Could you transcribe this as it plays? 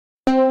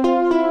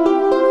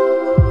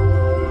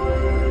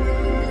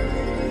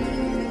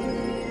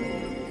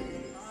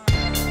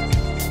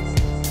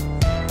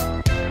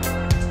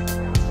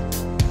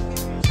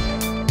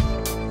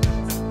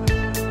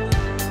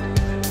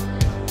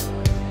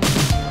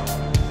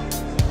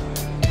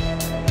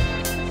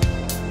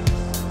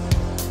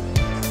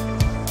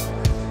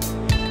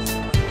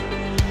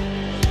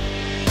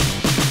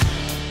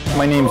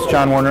My name's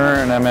John Werner,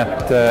 and I'm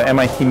at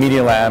MIT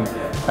Media Lab.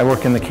 I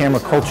work in the camera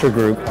culture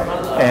group,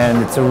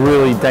 and it's a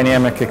really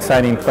dynamic,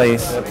 exciting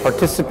place. The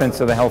participants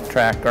of the health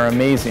track are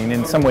amazing.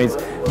 In some ways,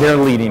 they're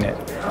leading it.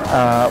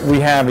 We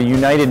have a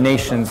United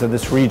Nations of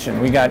this region.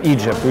 We got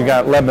Egypt, we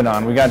got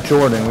Lebanon, we got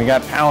Jordan, we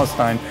got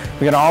Palestine.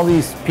 We got all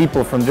these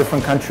people from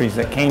different countries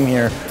that came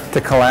here to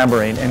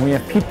collaborate, and we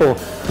have people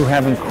who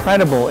have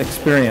incredible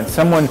experience.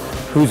 Someone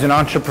who's an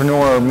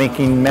entrepreneur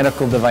making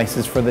medical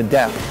devices for the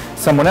deaf,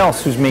 someone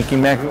else who's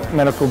making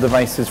medical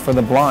devices for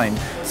the blind,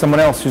 someone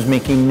else who's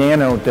making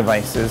nano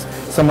devices,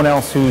 someone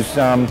else who's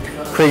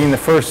creating the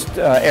first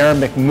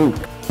Arabic MOOC.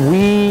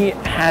 We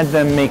had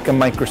them make a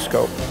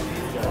microscope,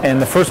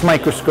 and the first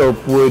microscope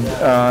would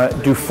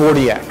do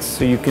 40x,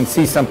 so you can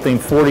see something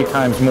 40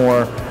 times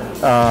more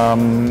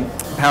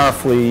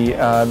powerfully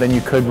than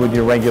you could with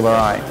your regular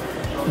eye.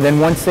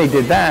 Then once they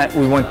did that,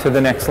 we went to the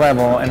next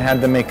level and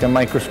had them make a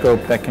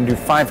microscope that can do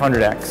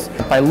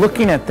 500x. By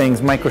looking at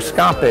things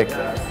microscopic,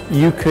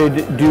 you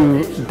could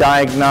do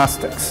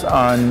diagnostics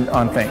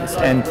on things.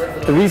 And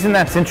the reason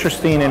that's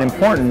interesting and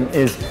important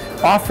is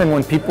often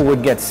when people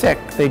would get sick,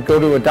 they'd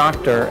go to a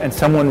doctor and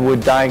someone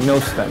would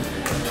diagnose them.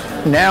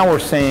 Now we're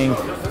saying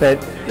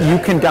that you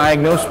can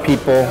diagnose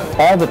people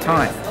all the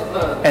time,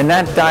 and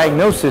that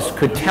diagnosis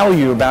could tell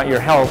you about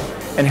your health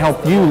and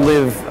help you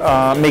live,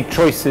 make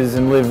choices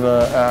and live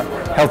a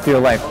healthier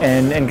life,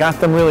 and got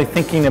them really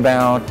thinking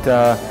about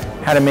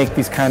how to make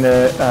these kind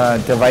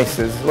of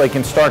devices. Like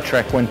in Star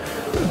Trek, when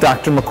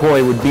Dr.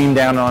 McCoy would beam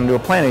down onto a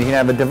planet, he'd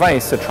have a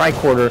device, a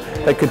tricorder,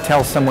 that could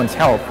tell someone's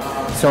health.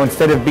 So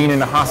instead of being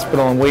in a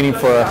hospital and waiting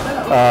for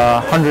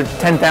a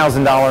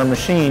 $10,000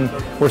 machine,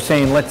 we're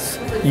saying let's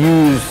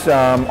use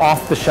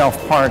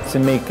off-the-shelf parts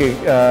and make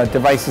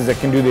devices that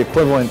can do the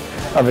equivalent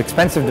of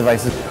expensive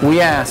devices.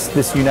 We asked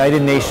this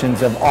United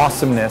Nations of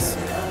awesomeness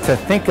to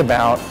think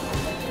about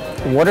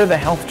what are the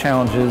health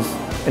challenges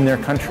in their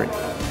country.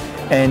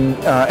 And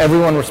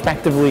everyone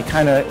respectively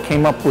kind of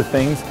came up with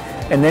things,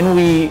 and then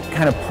we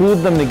kind of pooled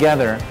them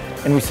together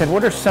and we said,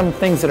 what are some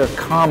things that are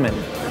common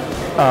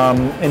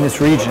in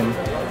this region,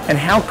 and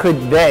how could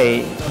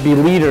they be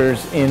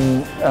leaders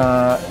in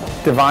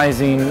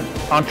devising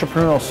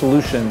entrepreneurial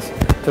solutions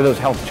to those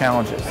health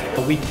challenges.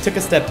 We took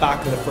a step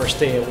back on the first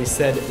day and we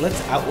said, let's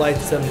outline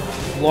some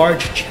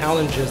large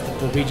challenges that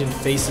the region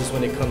faces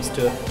when it comes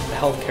to the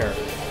healthcare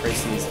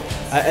crises.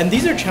 And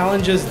these are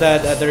challenges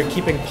that are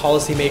keeping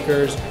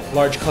policymakers,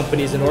 large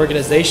companies and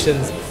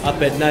organizations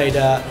up at night.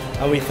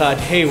 And we thought,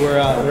 hey, we're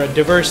a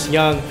diverse,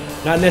 young,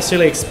 not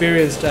necessarily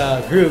experienced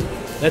group.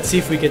 Let's see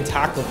if we can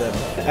tackle them.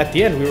 At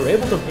the end, we were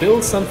able to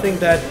build something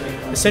that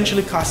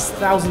essentially costs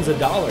thousands of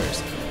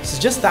dollars. So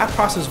just that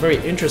process is very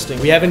interesting.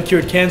 We haven't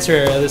cured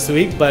cancer this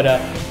week, but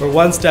we're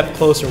one step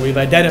closer. We've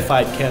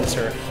identified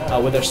cancer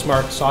with our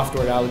smart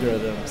software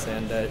algorithms,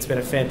 and it's been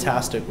a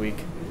fantastic week.